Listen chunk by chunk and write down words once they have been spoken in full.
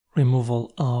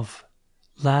removal of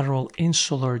lateral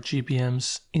insular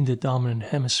GBMs in the dominant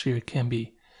hemisphere can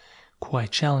be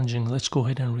quite challenging. Let's go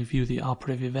ahead and review the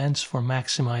operative events for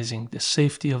maximizing the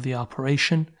safety of the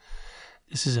operation.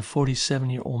 This is a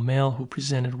 47-year-old male who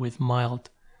presented with mild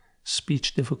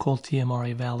speech difficulty. MRI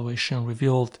evaluation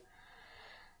revealed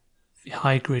the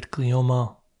high-grade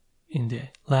glioma in the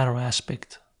lateral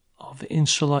aspect of the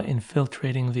insula,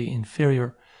 infiltrating the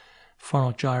inferior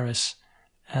frontal gyrus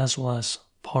as well as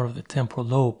part of the temporal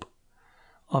lobe.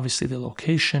 Obviously, the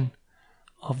location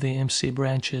of the MCA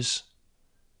branches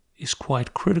is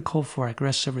quite critical for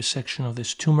aggressive resection of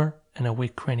this tumor, and a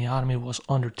weak craniotomy was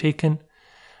undertaken,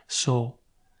 so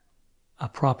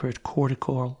appropriate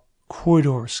cortical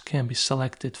corridors can be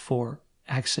selected for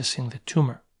accessing the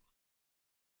tumor.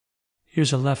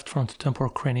 Here's a left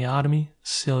frontotemporal craniotomy,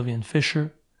 Sylvian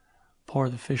fissure. Part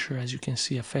of the fissure, as you can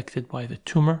see, affected by the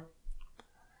tumor.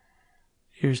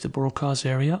 Here's the Broca's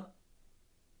area,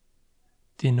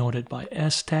 denoted by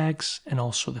S tags, and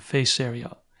also the face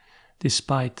area.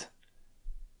 Despite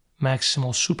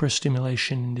maximal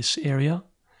superstimulation in this area,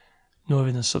 no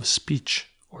evidence of speech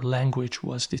or language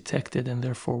was detected, and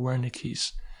therefore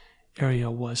Wernicke's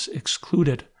area was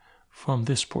excluded from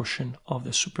this portion of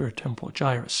the superior temporal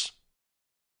gyrus.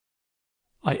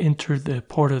 I entered the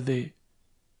part of the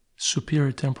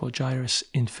superior temporal gyrus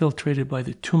infiltrated by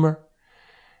the tumor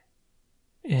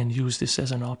and used this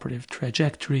as an operative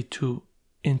trajectory to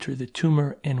enter the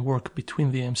tumor and work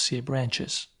between the MCA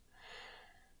branches.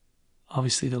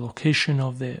 Obviously, the location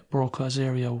of the Broca's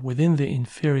area within the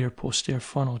inferior posterior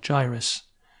frontal gyrus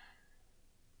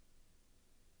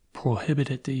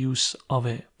prohibited the use of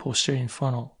a posterior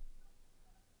frontal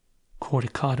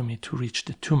corticotomy to reach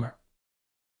the tumor.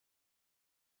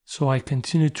 So I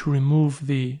continued to remove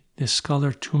the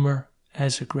discolored tumor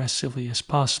as aggressively as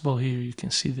possible. Here you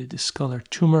can see the discolored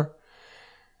tumor.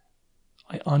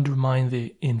 I undermine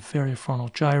the inferior frontal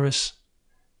gyrus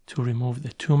to remove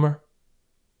the tumor.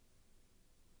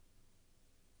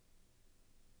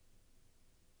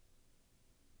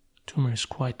 Tumor is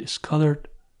quite discolored.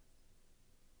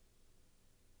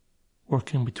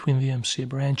 Working between the MCA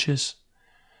branches.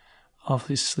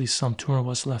 Obviously, some tumor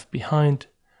was left behind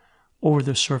over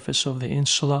the surface of the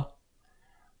insula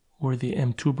where the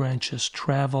M2 branches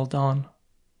traveled on.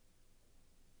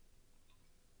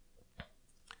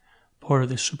 Part of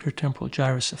the superior temporal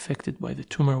gyrus affected by the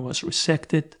tumor was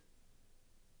resected.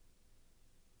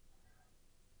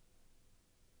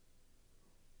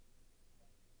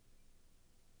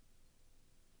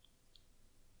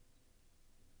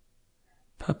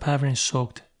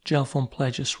 Papaverine-soaked gel foam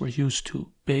pledges were used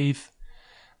to bathe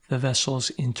the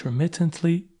vessels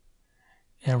intermittently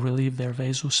and relieve their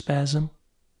vasospasm.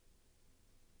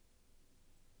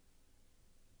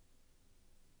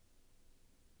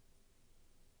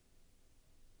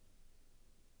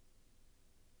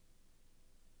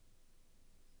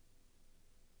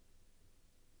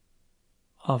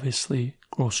 Obviously,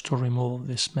 gross total removal of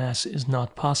this mass is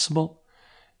not possible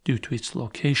due to its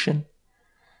location.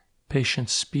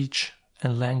 Patient's speech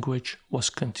and language was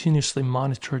continuously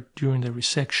monitored during the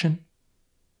resection.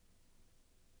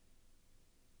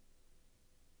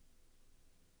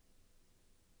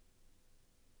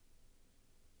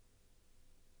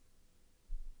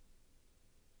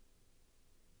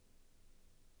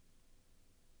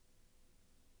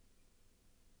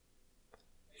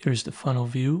 Here's the funnel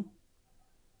view.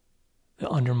 The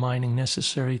undermining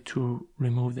necessary to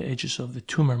remove the edges of the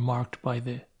tumor marked by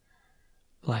the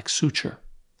black suture.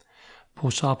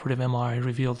 Postoperative MRI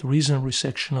revealed reasonable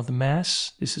resection of the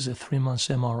mass. This is a 3-month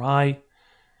MRI.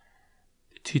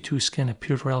 The T2 scan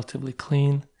appeared relatively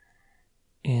clean,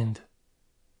 and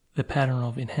the pattern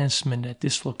of enhancement at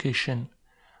this location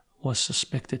was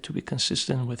suspected to be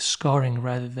consistent with scarring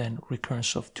rather than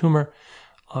recurrence of tumor.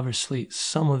 Obviously,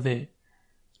 some of the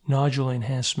nodular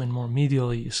enhancement more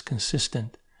medially is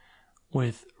consistent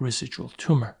with residual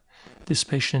tumor. This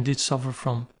patient did suffer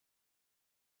from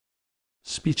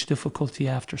speech difficulty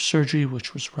after surgery,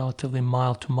 which was relatively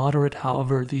mild to moderate.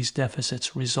 However, these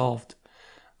deficits resolved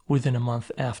within a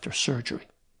month after surgery.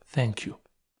 Thank you.